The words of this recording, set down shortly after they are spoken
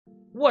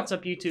What's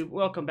up, YouTube?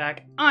 Welcome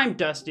back. I'm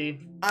Dusty.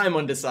 I'm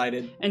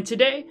undecided. And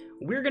today,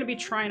 we're going to be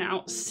trying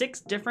out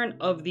 6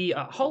 different of the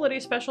holiday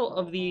special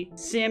of the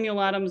Samuel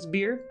Adams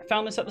beer. I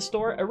found this at the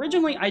store.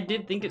 Originally, I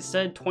did think it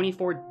said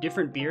 24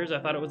 different beers. I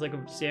thought it was like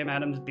a Sam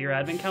Adams beer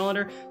advent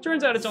calendar.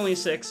 Turns out it's only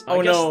 6.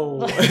 Oh,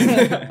 no.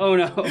 Oh,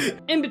 no.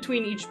 In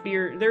between each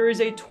beer, there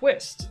is a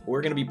twist.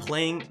 We're going to be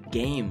playing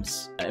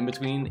games. In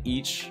between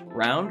each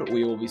round,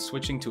 we will be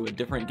switching to a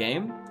different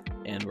game,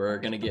 and we're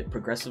going to get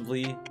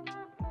progressively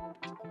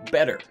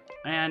better.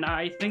 And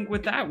I think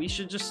with that, we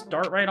should just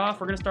start right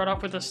off. We're going to start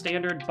off with a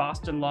standard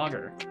Boston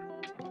Lager.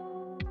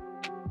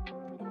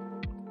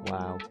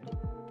 Wow.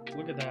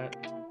 Look at that.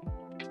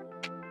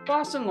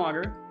 Boston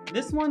Lager.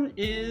 This one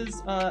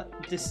is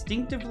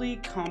distinctively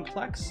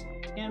complex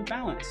and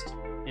balanced,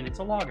 and it's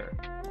a lager.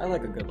 I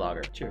like a good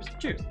lager. Cheers.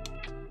 Cheers.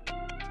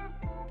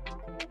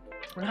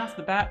 Right off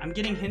the bat, I'm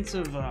getting hints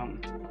of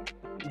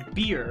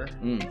beer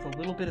with a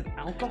little bit of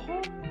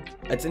alcohol.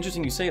 It's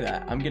interesting you say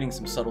that. I'm getting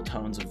some subtle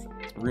tones of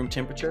room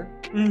temperature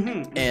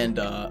and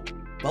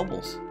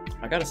bubbles.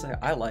 I gotta say,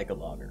 I like a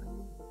lager.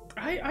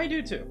 I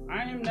do too.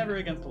 I am never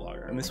against a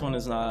lager. And this one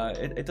is not,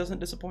 it doesn't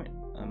disappoint.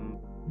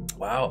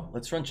 Wow,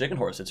 let's run Chicken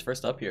Horse. It's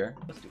first up here.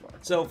 Let's do lager.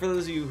 So for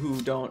those of you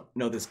who don't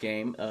know this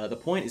game, the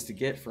point is to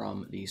get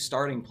from the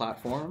starting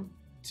platform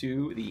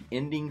to the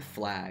ending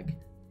flag.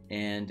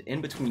 And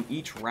in between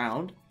each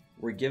round,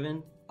 we're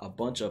given a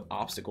bunch of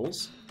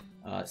obstacles.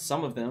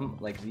 Some of them,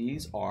 like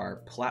these, are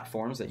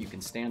platforms that you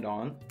can stand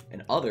on,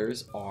 and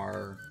others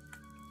are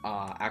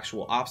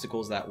actual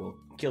obstacles that will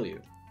kill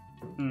you.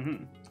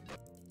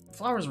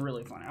 Flower's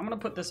really fun. I'm gonna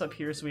put this up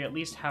here so we at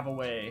least have a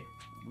way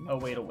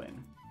to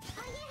win.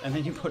 And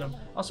then you put them.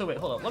 Also, wait,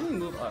 hold up. Let me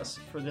move us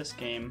for this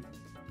game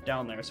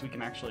down there so we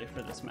can actually,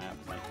 for this map,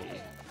 might be.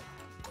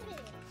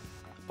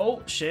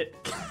 Oh shit!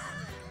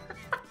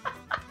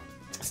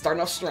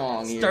 Starting off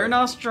strong here. Starting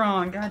off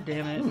strong. God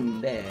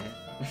damn it.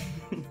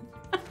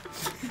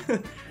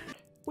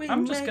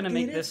 I'm just gonna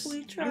make this.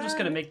 I'm just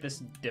gonna make this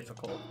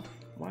difficult.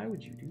 Why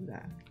would you do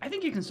that? I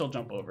think you can still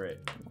jump over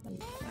it. Here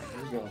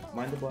we go.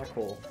 Mind the black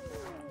hole.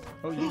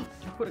 Oh, you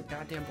put a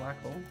goddamn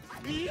black hole.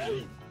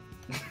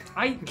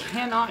 I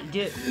cannot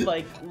get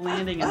like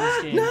landing in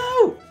this game.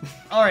 No!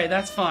 All right,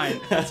 that's fine.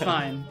 That's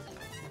fine.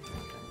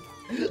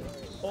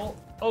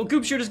 Oh,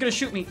 Goop Shooter's gonna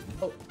shoot me.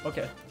 Oh,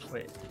 okay.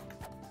 Wait.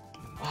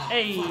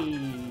 Hey.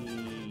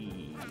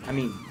 I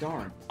mean,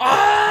 darn.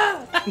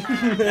 Ah!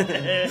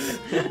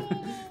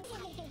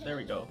 There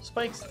we go.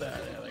 Spikes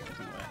that. Yeah, that goes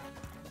in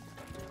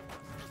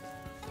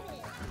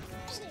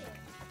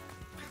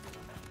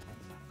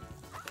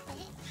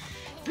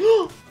the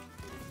way.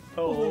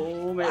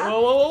 Oh man!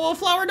 Whoa!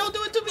 Flower! Don't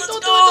do it to me!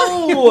 Don't do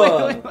it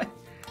to me! Wait.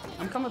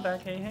 I'm coming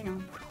back. Hey, hang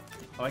on.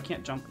 Oh, I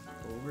can't jump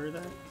over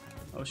that.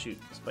 Oh shoot!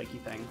 Spiky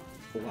thing.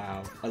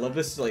 Wow. I love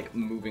this like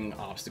moving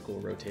obstacle,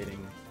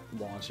 rotating,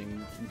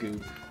 launching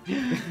goop.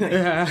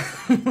 Yeah.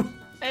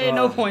 Hey,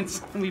 no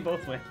points. We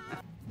both win.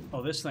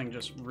 Oh, this thing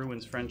just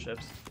ruins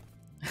friendships.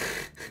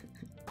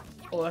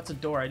 Oh, that's a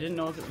door. I didn't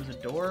know if it was a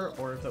door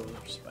or if that was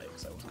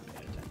spikes. I wasn't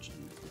paying attention.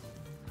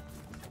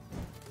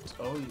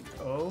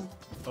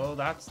 Oh,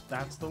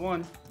 that's the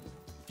one.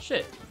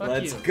 Shit. Fuck you.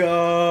 Let's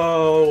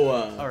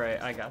go. All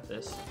right, I got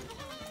this.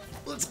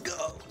 Let's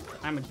go.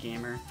 I'm a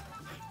gamer.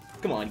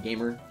 Come on,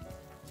 gamer.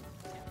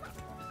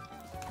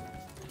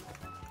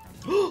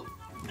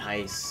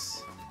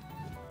 Nice.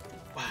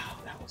 Wow,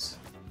 that was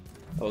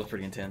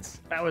pretty intense.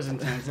 That was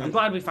intense. I'm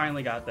glad we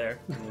finally got there.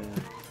 Yeah.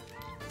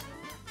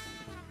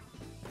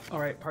 All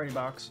right, party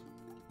box.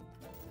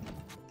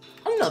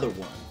 Another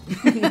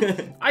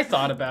one. I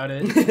thought about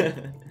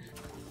it.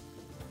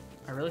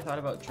 I really thought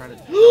about trying to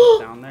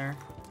jump down there.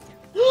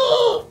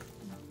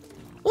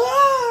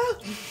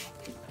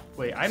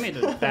 Wait, I made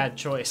a bad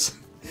choice.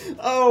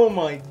 Oh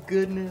my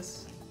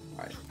goodness.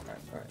 All right.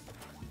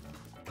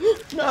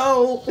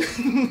 No.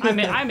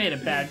 I made a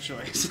bad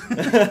choice.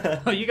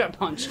 Oh, you got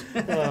punched.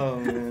 Oh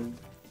man.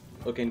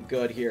 Looking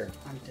good here.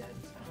 I'm dead.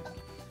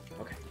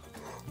 Okay.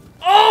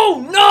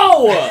 Oh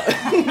no!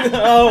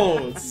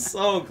 No,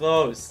 so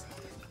close.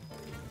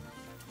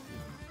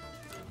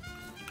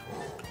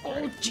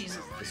 Oh Jesus.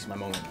 This is my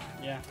moment.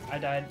 Yeah, I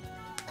died.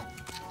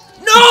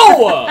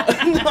 No!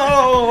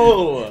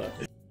 No!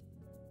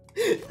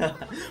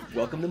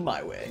 Welcome to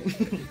my way.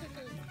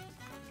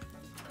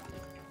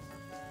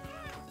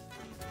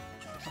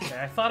 Okay,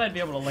 I thought I'd be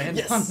able to land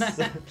Yes. on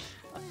that.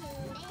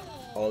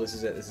 Oh, this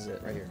is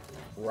it. Right here.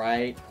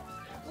 Right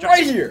Jump.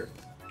 here.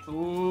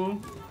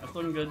 Ooh, that's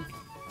looking good.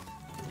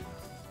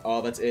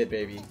 Oh, that's it,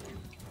 baby.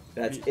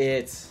 That's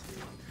it.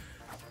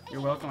 You're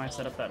welcome. I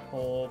set up that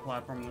whole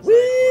platform on the side for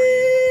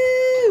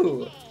you.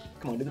 Woo!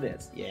 Come on, do the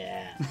dance.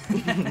 Yeah.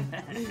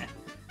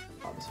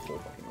 Oh, this whole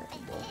fucking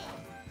wrecking ball.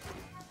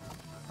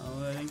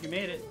 Oh, I think you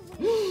made it.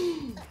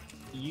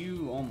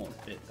 You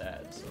almost bit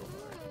that so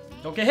hard.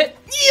 Don't get hit.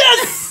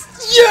 Yes!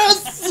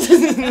 Yes!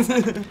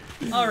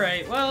 All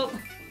right. Well.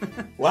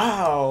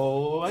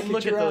 Wow. I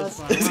Look at those.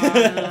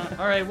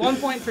 All right, 1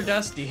 point for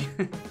Dusty.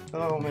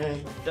 Oh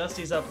man.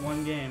 Dusty's up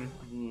 1 game.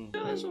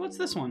 So what's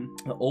this one?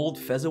 The old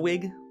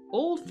Fezziwig.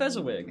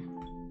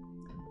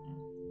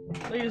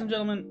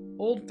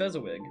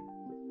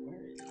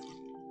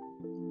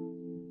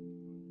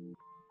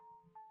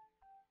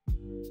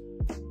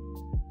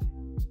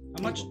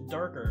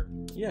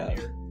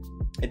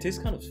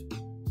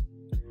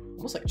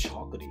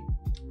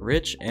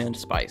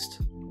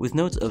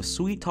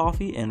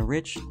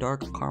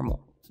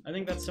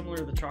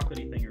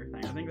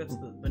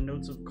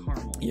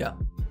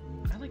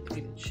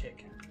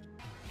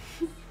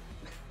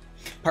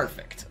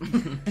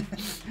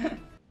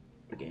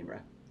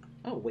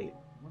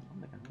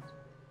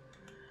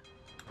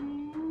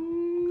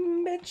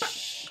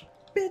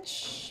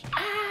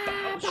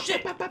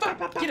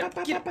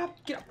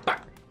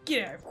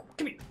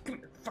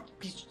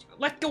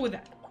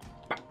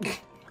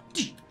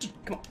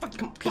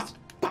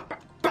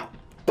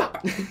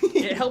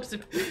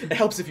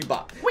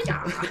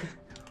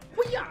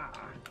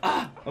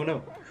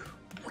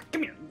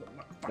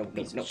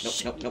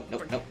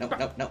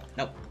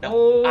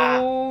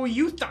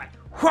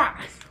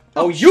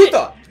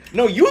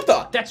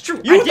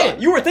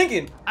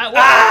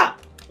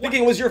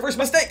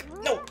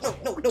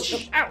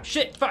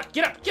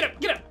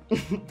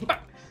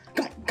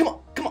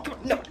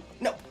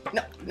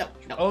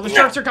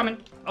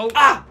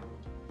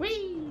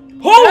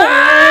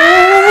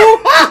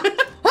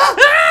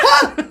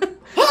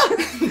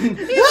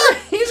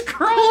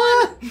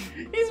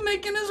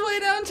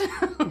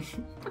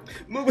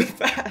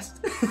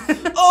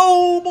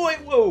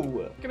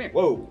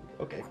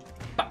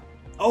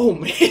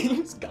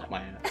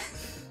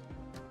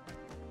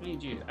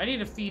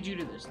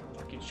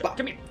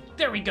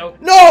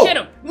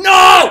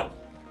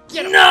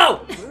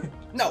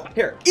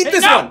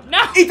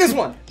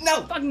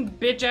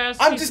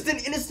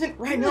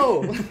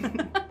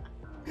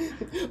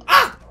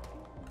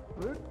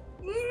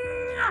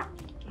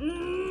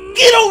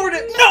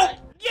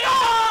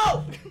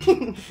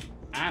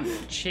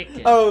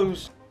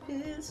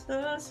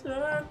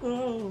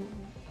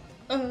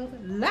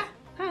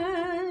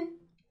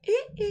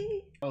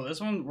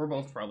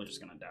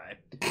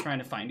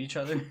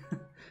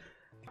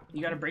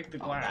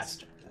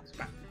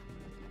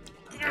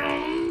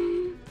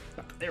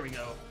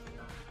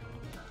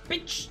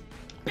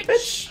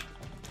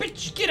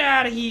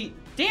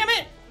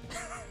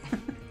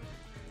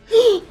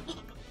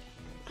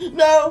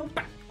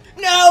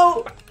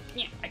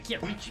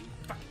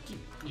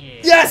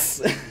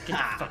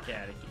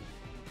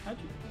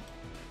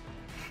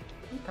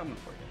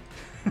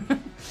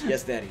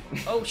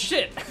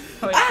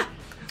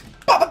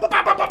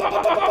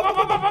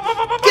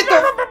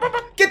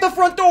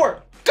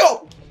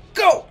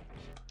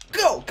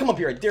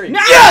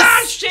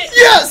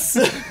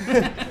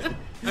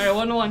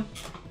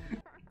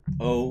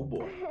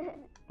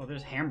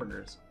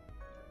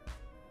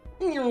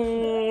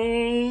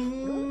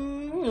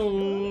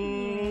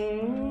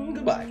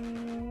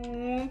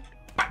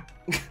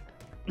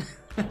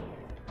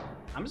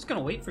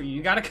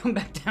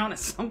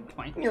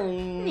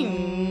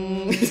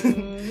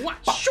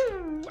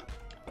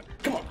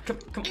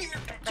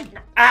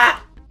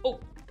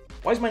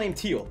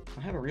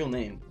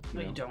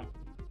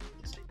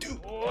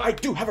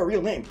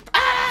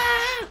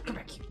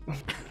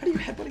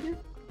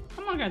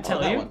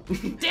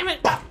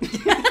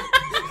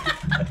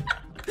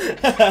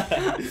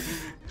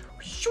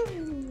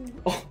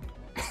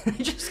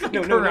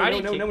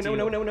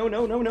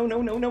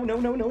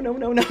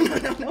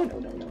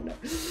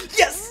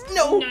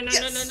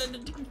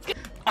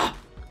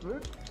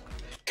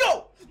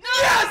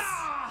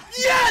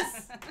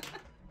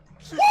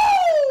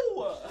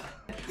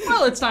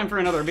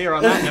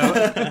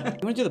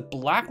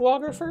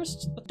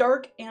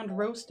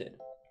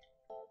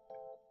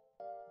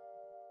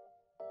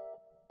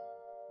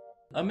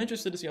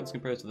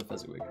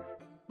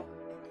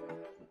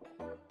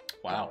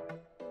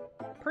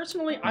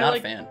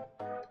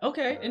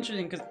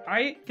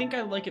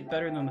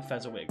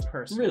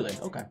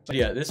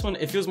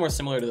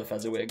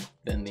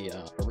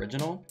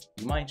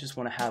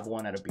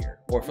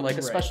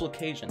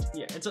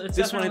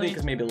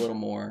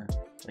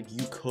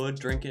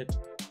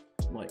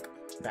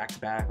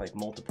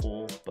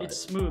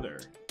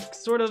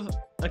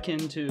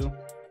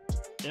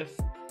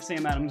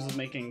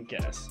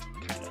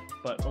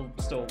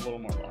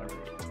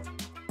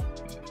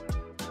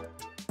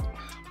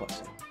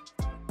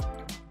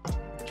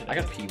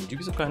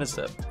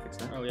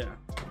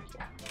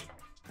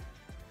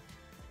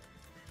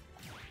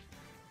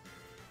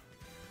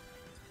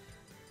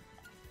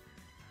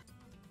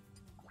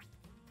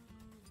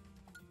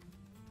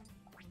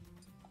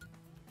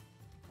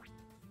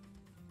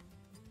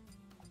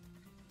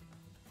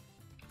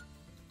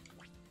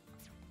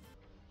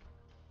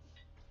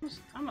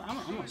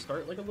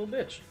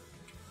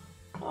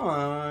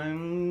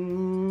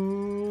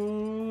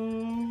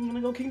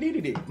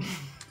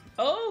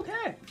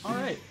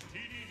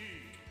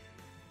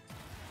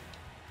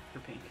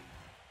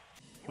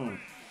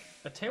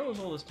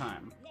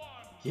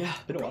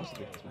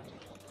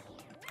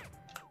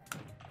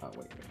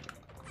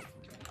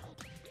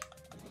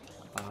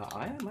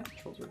 My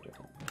controls are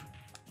different.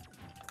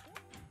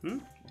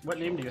 What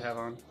name do you have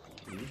on?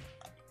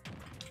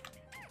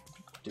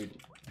 Dude,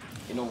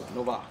 you know,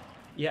 Nova.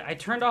 Yeah, I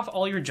turned off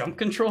all your jump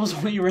controls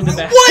while you were in the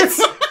back.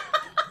 What?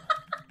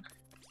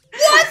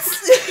 What?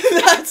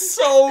 That's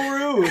so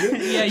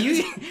rude. Yeah,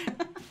 you.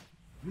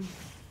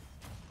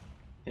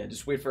 Yeah,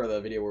 just wait for the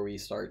video where we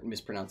start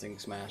mispronouncing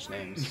Smash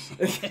names.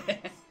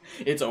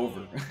 It's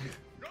over.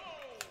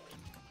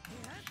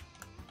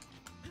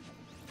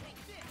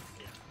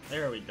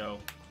 There we go.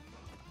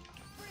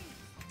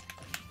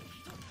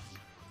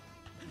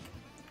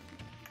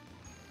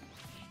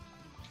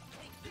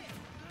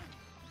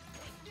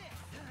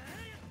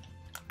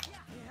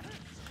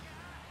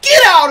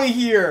 Get out of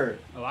here!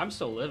 Oh, I'm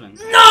still living.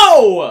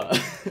 No!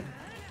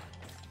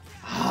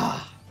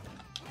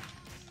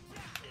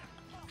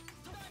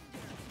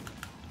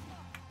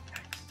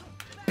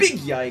 Big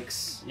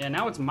yikes. Yeah,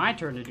 now it's my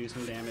turn to do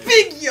some damage.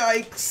 Big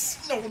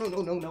yikes! No, no,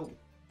 no, no, no.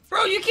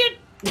 Bro, you can't.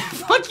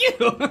 Fuck you!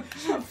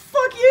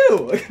 Fuck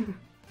you!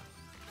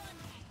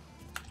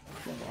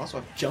 I also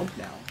have jump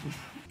now. I'm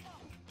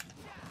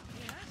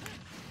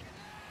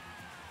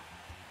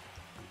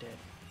dead.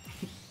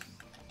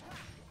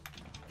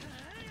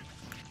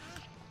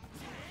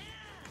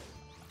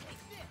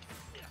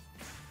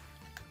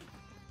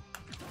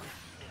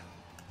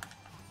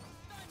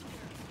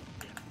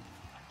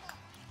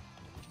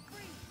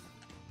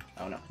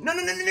 Oh no. No,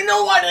 no, no, no,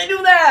 no! Why do they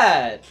do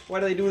that? Why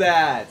do they do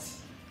that?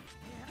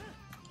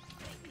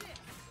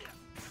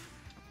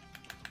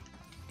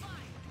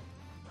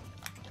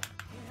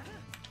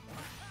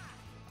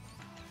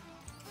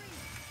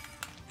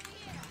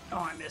 Oh,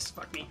 I missed.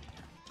 Fuck me.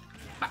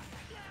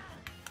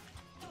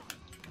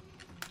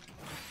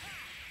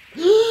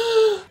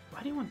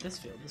 Why do you want this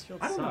field? This field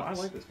I don't sucks. know. I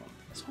like this one.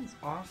 This one's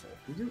awful.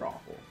 You're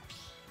awful.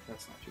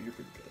 That's not true. You're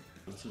pretty good.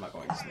 This is not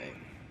going snake.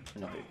 I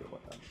know how you feel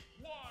about that.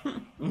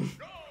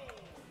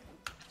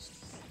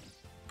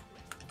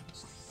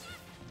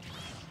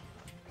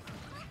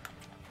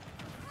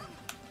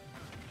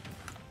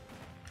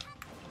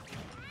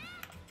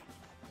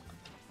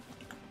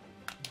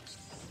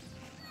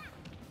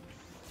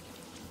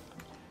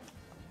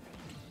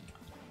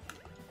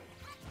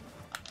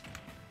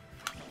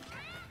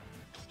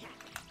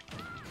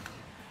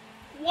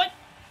 What?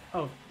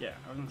 Oh, yeah.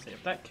 I was gonna say,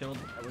 if that killed,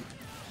 I would.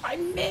 I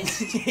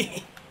missed!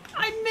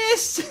 I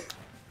missed!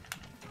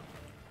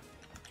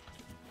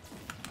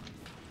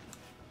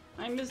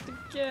 I missed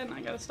again.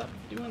 I gotta stop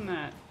doing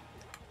that.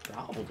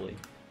 Probably.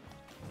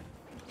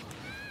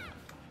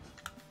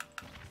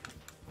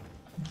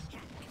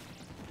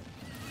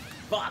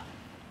 Fuck!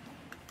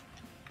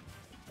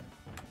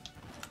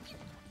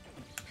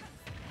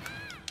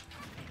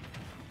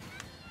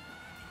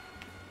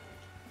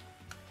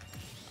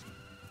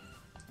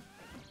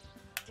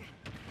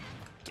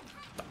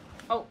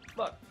 Oh,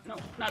 fuck. No,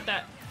 not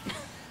that.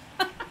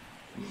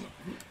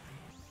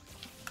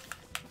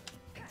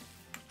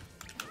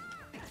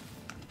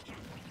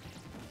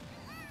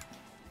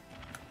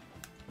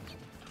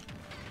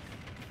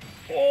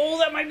 Oh,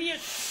 that might be it.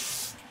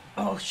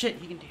 Oh,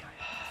 shit. You can do it.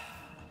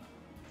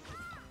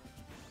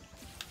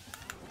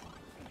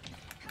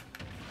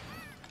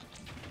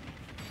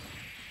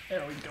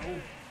 There we go.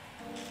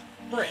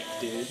 Frick,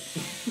 dude.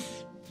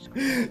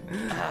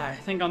 I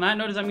think on that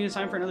note, does that mean it's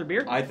time for another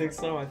beer? I think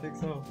so. I think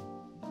so.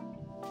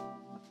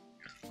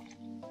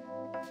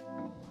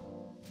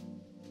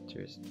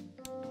 Cheers.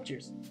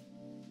 Cheers.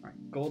 All right,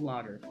 gold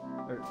lager.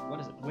 Or what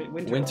is it?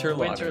 Winter Winter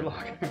lager.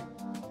 lager.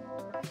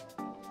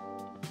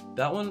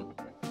 That one,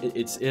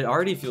 it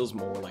already feels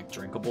more like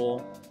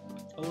drinkable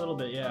A little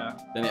bit, yeah.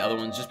 than the other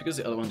ones, just because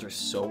the other ones are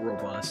so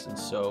robust and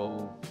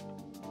so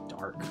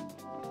dark.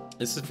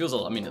 This feels,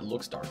 I mean, it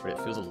looks dark, but it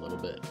feels a little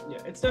bit. Yeah,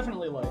 it's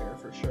definitely lighter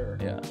for sure.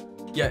 Yeah.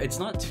 Yeah, it's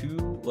not too,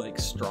 like,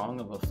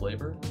 strong of a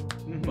flavor,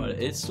 Mhm. but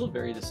it's still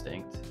very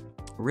distinct.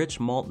 Rich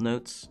malt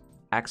notes,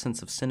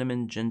 accents of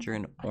cinnamon, ginger,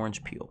 and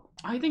orange peel.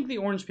 I think the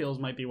orange peels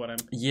might be what I'm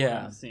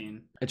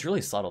seeing. It's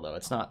really subtle, though.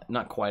 It's not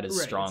quite as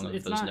strong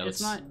it's of those not, notes.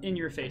 It's not in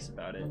your face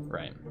about it.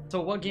 Right.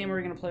 So what game are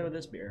we going to play with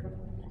this beer?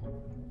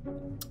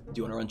 Do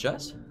you want to run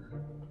chess?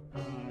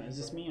 Is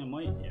this me? I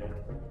might, yeah.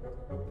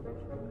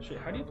 Shit,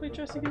 how do you play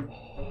chess again?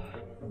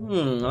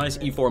 Nice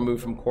E4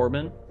 move from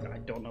Corbin. I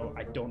don't know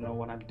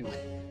what I'm doing.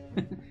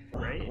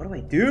 Right? What do I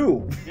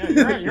do?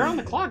 Yeah, you're on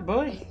the clock,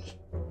 boy.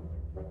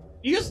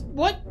 You just,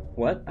 what?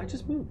 What? I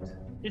just moved.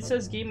 It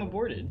says game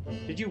aborted.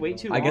 Did you wait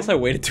too long? I guess I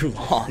waited too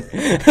long.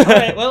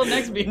 Alright, well,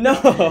 next beer. No!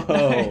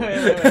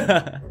 Wait.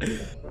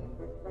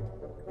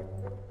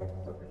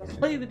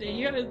 Play the day.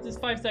 You gotta,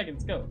 just 5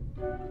 seconds, go.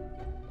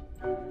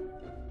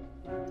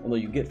 Although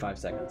you get 5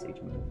 seconds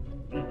each move.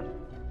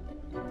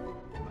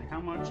 Like, how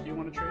much do you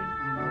want to trade?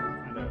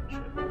 I don't know.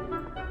 Shit.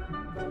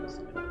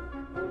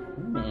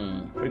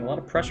 Putting a lot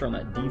of pressure on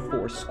that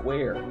D4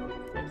 square.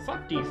 Yeah,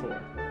 fuck D4.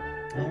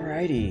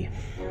 Alrighty.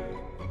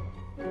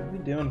 What are we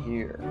doing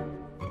here?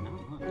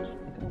 Not much. I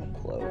think I want to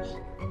close.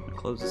 I'm gonna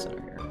close the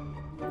center here.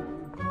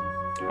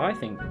 I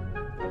think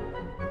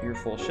you're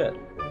full shit.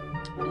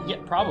 Yeah,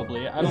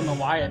 probably. I don't know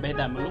why I made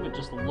that move. It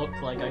just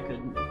looked like I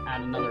could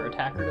add another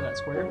attacker to that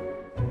square.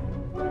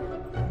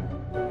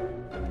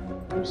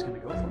 I'm just gonna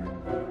go for it. I'm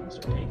gonna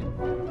start taking it.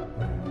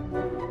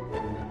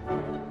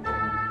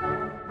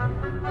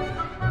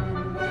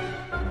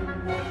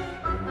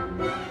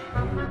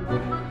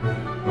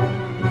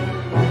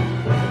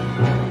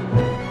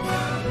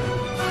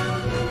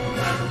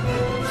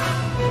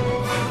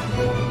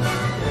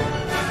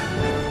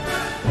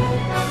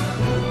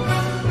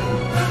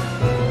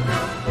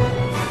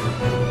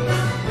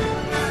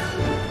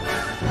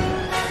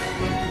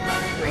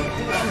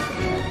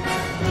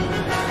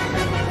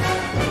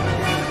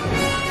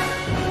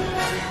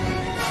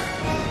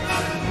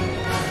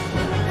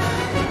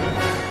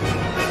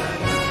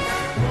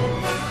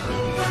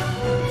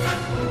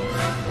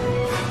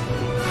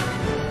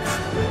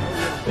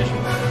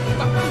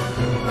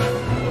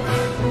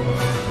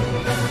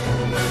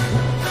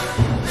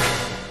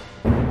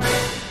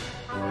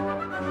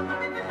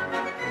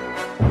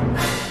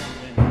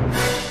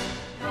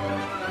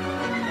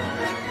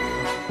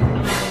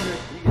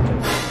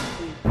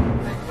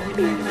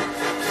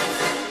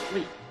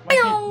 Wait, why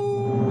can't...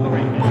 Oh,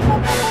 right,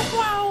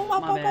 yeah. My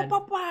bad.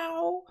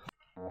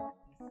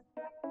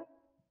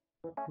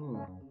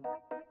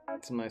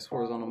 Some nice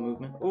horizontal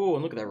movement. Oh,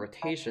 and look at that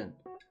rotation.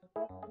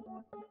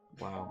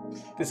 Wow,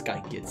 this guy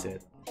gets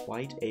it.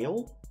 White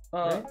ale?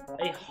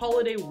 A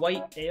holiday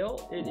white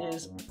ale. It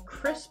is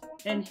crisp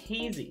and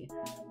hazy.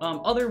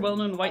 Other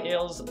well-known white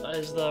ales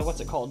is the, what's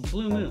it called?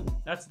 Blue Moon.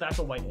 That's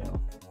a white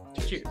ale.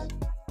 Cheers.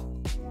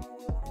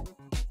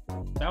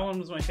 That one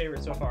was my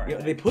favorite so far. Yeah,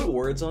 they put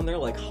words on there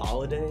like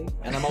holiday,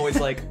 and I'm always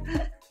like,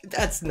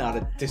 that's not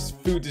a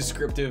food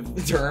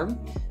descriptive term.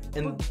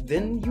 And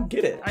then you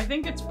get it. I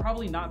think it's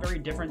probably not very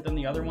different than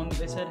the other one that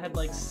they said had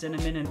like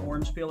cinnamon and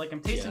orange peel. Like I'm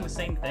tasting the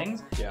same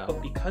things,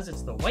 but because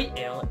it's the white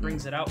ale, it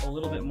brings it out a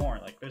little bit more.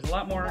 Like there's a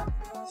lot more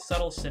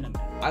subtle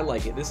cinnamon. I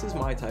like it. This is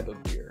my type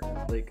of beer.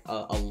 Like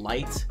a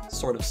light,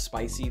 sort of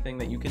spicy thing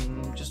that you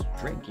can just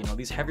drink. You know,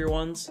 these heavier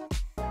ones,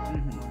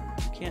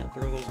 you can't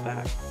throw those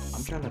back.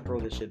 I'm trying to throw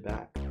this shit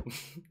back.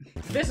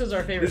 This is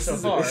our favorite so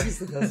far. This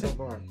is the best so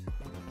far.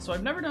 So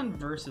I've never done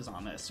verses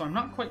on this, so I'm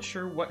not quite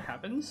sure what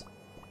happens.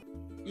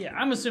 Yeah,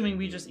 I'm assuming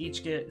we just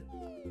each get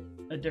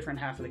a different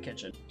half of the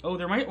kitchen. Oh,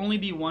 there might only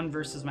be one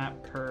versus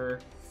map per...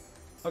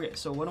 Okay,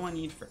 so what do I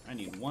need for... I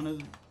need one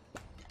of...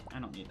 I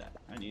don't need that.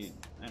 I don't need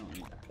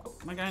that. Oh,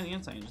 my guy on the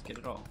inside can just get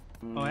it all.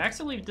 Oh, I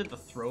accidentally did the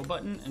throw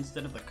button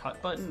instead of the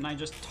cut button, and I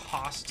just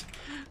tossed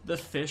the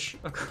fish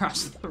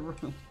across the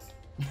room.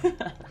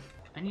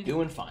 I need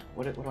Doing fine.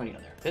 What do I need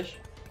on there? Fish?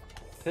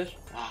 Fish?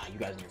 Ah, you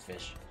guys and your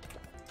fish.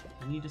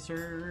 I need to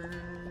serve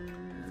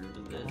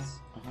this.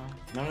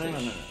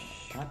 No.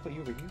 Can I put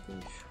you over here,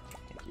 please?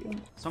 Thank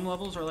you. Some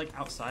levels are like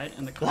outside,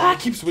 and the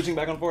Keep switching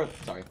back and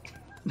forth. Sorry.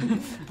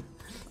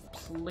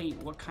 Plate.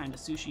 What kind of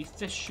sushi?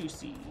 Fish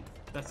sushi.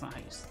 That's not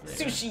how you say it.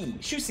 Sushi.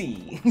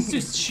 Sushi.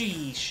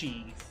 Sushi.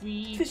 She.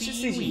 Fee. Fish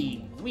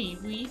Fee. sushi. Wee.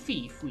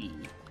 Fee. Fee.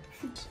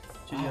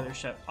 To the other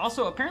chef.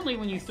 Also, apparently,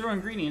 when you throw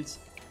ingredients,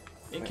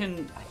 it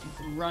can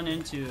run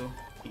into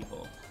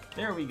people.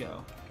 There we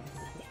go.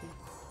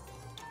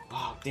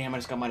 Oh, damn, I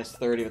just got minus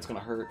 30. It's gonna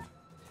hurt.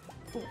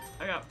 Ooh,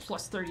 I got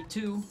plus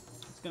 32.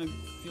 It's gonna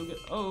feel good.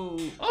 Oh,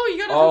 you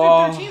got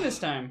 113 this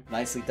time.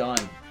 Nicely done.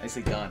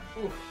 Nicely done.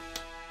 Ooh.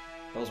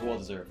 That was well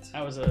deserved.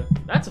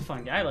 That's a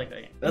fun game. I like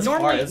that game. That's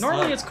normally, hard.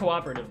 normally it's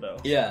cooperative though.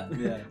 Yeah.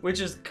 Which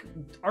is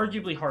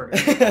arguably harder.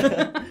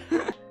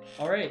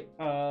 All right,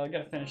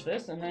 gotta finish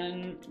this, and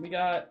then we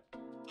got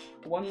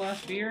one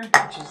last beer,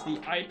 which is the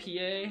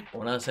IPA.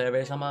 Una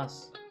cerveza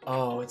más.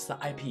 Oh, it's the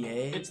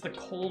IPA. It's the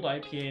cold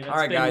IPA. All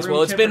right, guys.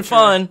 Well, it's been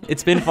fun.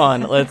 It's been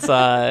fun. Let's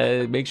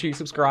make sure you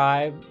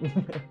subscribe.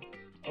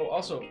 Oh,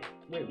 also,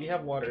 wait, we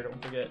have water.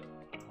 Don't forget.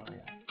 Oh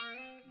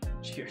yeah.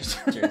 Cheers.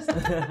 Cheers.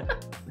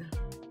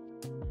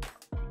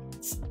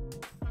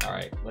 All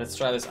right, let's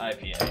try this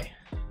IPA.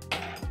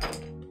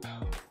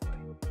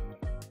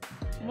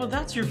 Well,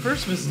 that's your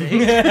first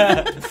mistake.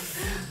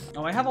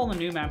 Oh, I have all the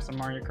new maps on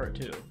Mario Kart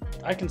 2.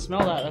 I can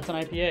smell that. That's an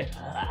IPA.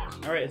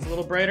 All right, it's a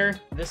little brighter.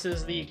 This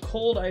is the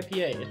cold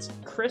IPA. It's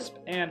crisp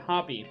and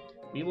hoppy.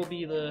 We will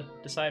be the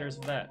deciders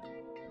of that.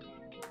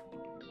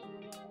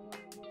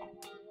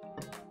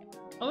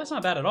 Oh, that's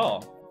not bad at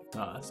all.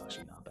 Oh, that's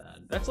actually not bad.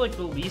 That's like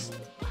the least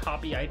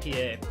hoppy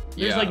IPA.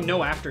 There's like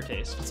no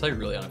aftertaste. It's like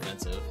really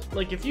unoffensive.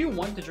 Like if you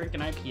want to drink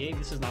an IPA,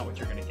 this is not what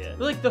you're gonna get.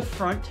 Like the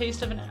front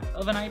taste of an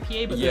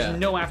IPA, but there's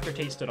no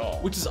aftertaste at all.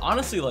 Which is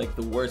honestly like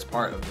the worst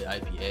part of the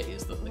IPA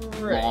is the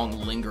long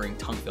lingering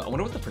tongue feel. I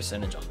wonder what the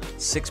percentage on that.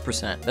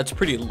 6%. That's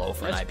pretty low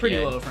for an IPA. That's pretty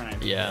low for an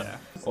IPA. Yeah.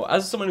 Well,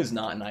 as someone who's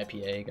not an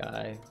IPA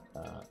guy,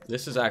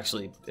 this is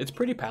actually, it's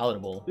pretty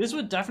palatable. This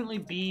would definitely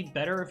be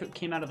better if it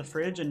came out of the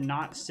fridge and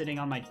not sitting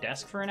on my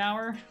desk for an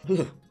hour.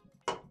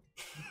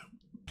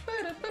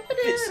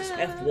 This is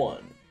F1.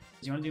 Do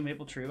you want to do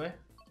Maple Treeway?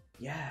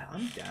 Yeah,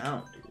 I'm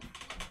down, dude.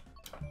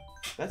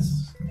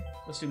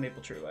 Let's do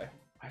Maple Treeway.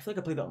 I feel like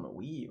I played that on the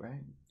Wii,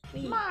 right?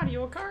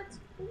 Mario Kart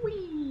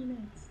Wii.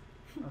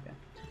 Okay.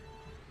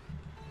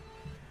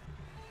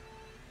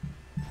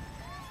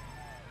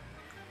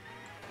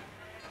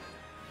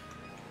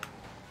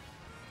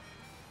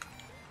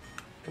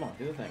 Come on,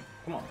 do the thing.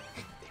 Come on.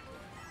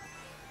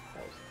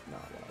 That was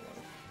not what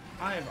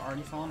I have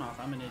already fallen off.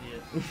 I'm an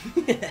idiot. I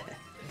wanted.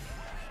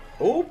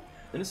 Oh,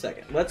 in a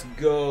second. Let's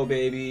go,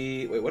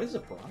 baby. Wait, what is a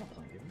piranha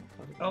plant?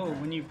 Oh,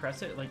 when you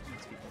press it, like,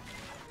 eats people.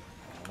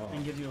 Oh.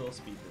 And gives you a little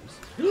speed boost.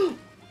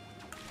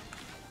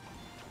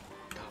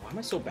 God, why am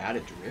I so bad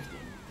at drifting?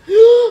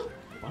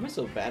 Why am I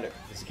so bad at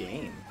this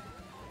game?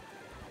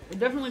 It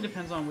definitely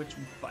depends on which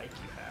bike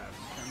you have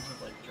in terms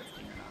of, like,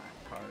 drifting or not.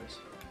 Cars.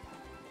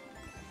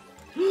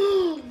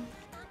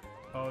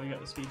 Oh, you got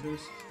the speed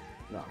boost?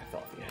 No, I fell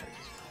off the edge.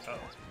 Oh.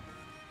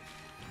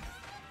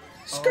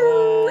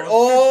 Skirt!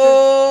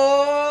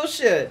 Oh,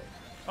 shit!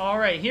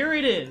 Alright, here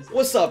it is.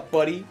 What's up,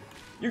 buddy?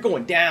 You're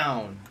going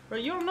down.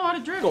 But you don't know how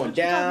to drift. Going What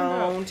you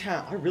talking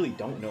downtown. I really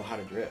don't know how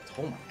to drift.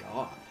 Oh my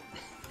god.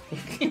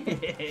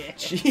 about?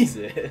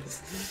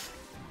 Jesus.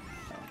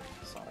 Oh,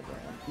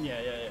 sonogram.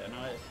 Yeah.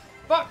 No,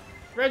 fuck!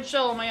 Red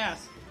shell on my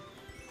ass.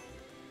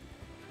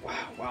 Wow,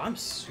 I'm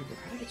super.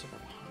 How did I get so far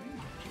behind?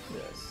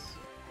 Jesus.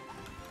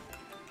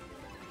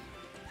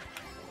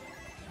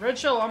 Red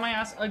shell on my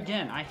ass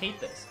again. I hate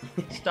this.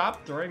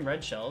 Stop throwing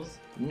red shells.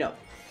 No.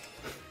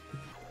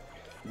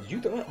 Did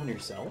you throw it on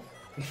yourself?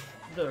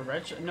 The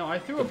red shell. No, I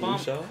threw The a bomb.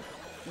 blue shell?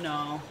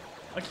 No.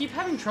 I keep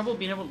having trouble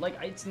being able to, like,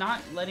 it's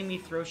not letting me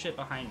throw shit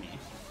behind me.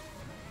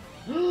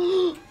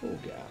 Oh,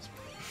 gasp.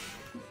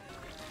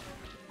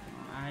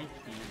 I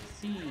can't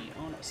see.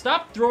 Oh no.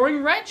 Stop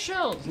throwing red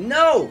shells!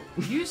 No!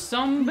 You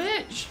some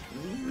bitch!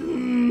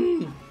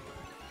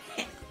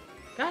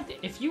 God,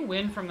 if you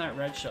win from that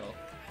red shell.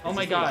 Oh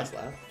my god.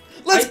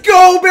 Let's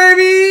go,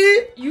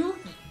 baby!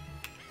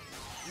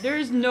 There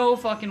is no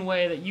fucking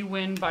way that you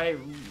win by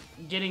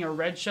getting a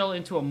red shell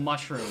into a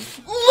mushroom.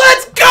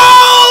 Let's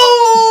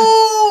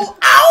go!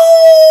 Ow!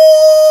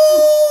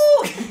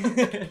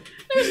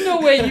 There's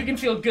no way you can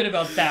feel good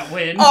about that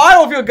win. Oh, I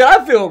don't feel good.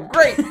 I feel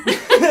great.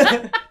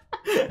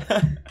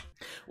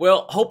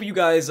 Well, hope you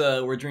guys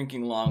were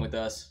drinking along with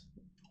us.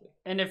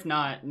 And if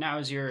not,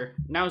 now's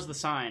the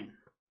sign.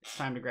 It's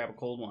time to grab a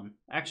cold one.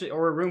 Actually,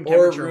 or a room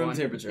temperature one.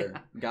 temperature.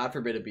 God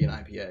forbid it be an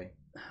IPA.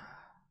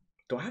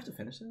 Do I have to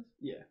finish this?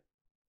 Yeah.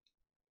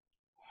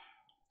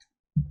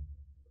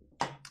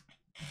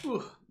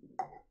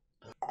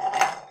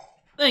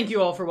 Thank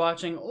you all for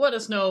watching. Let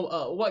us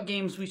know what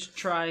games we should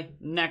try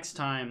next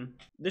time.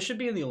 This should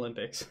be in the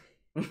Olympics.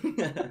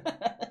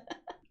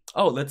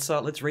 Oh,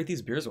 let's rate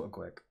these beers real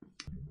quick.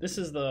 This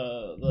is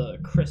the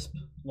crisp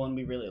one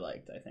we really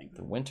liked, I think.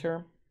 The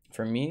winter,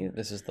 for me,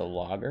 this is the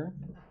lager.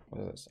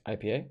 What is this?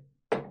 IPA?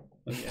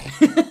 Okay.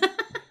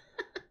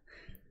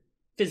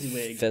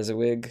 Fizzywig.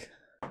 Fezziwig.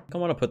 I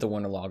want to put the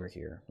winter lager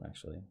here,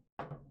 actually.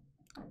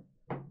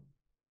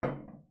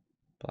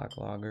 Black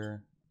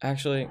lager.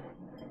 Actually,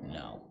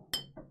 no.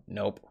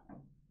 Nope.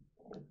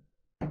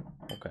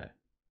 Okay.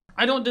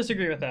 I don't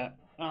disagree with that.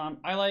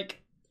 I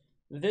like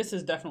this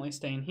is definitely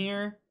staying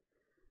here.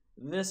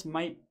 This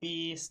might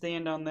be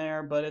staying down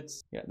there, but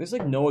it's there's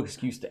like no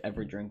excuse to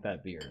ever drink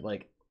that beer.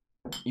 Like,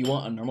 you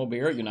want a normal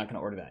beer, you're not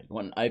gonna order that. You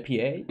want an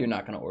IPA, you're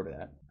not gonna order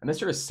that.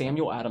 Unless you're a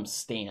Samuel Adams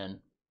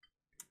stan,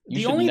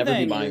 you should never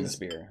be buying this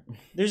beer.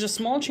 There's a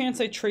small chance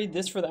I trade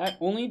this for that,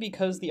 only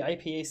because the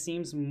IPA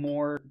seems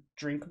more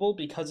drinkable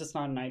because it's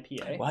not an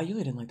IPA. Wow, you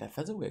really didn't like that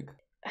Fezziwig.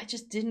 I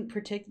just didn't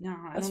predict. No,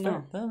 I That's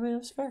don't fair. know.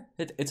 That's fair.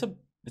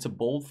 It's a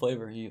bold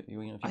flavor. If you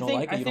don't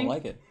like it, you don't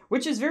like it.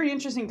 Which is very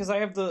interesting because I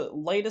have the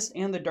lightest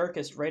and the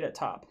darkest right at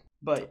top.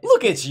 But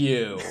look at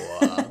you,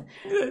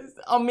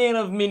 a man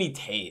of many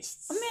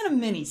tastes. A man of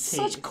many tastes.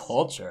 Such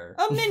culture.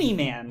 A mini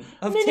man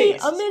of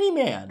taste. A mini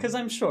man. Because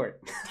I'm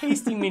short.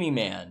 Tasty mini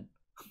man.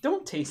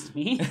 Don't taste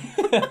me.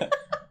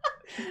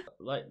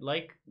 like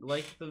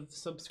the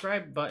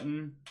subscribe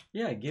button.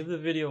 Yeah, give the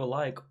video a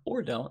like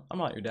or don't. I'm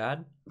not your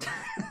dad.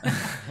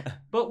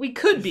 But we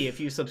could be if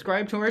you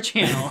subscribe to our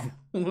channel.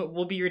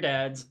 We'll be your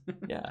dads.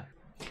 Yeah.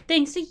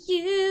 Thanks to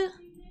you.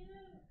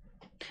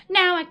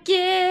 Now I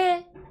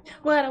get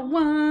what I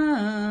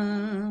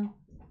want.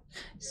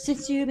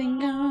 Since you've been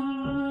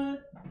gone.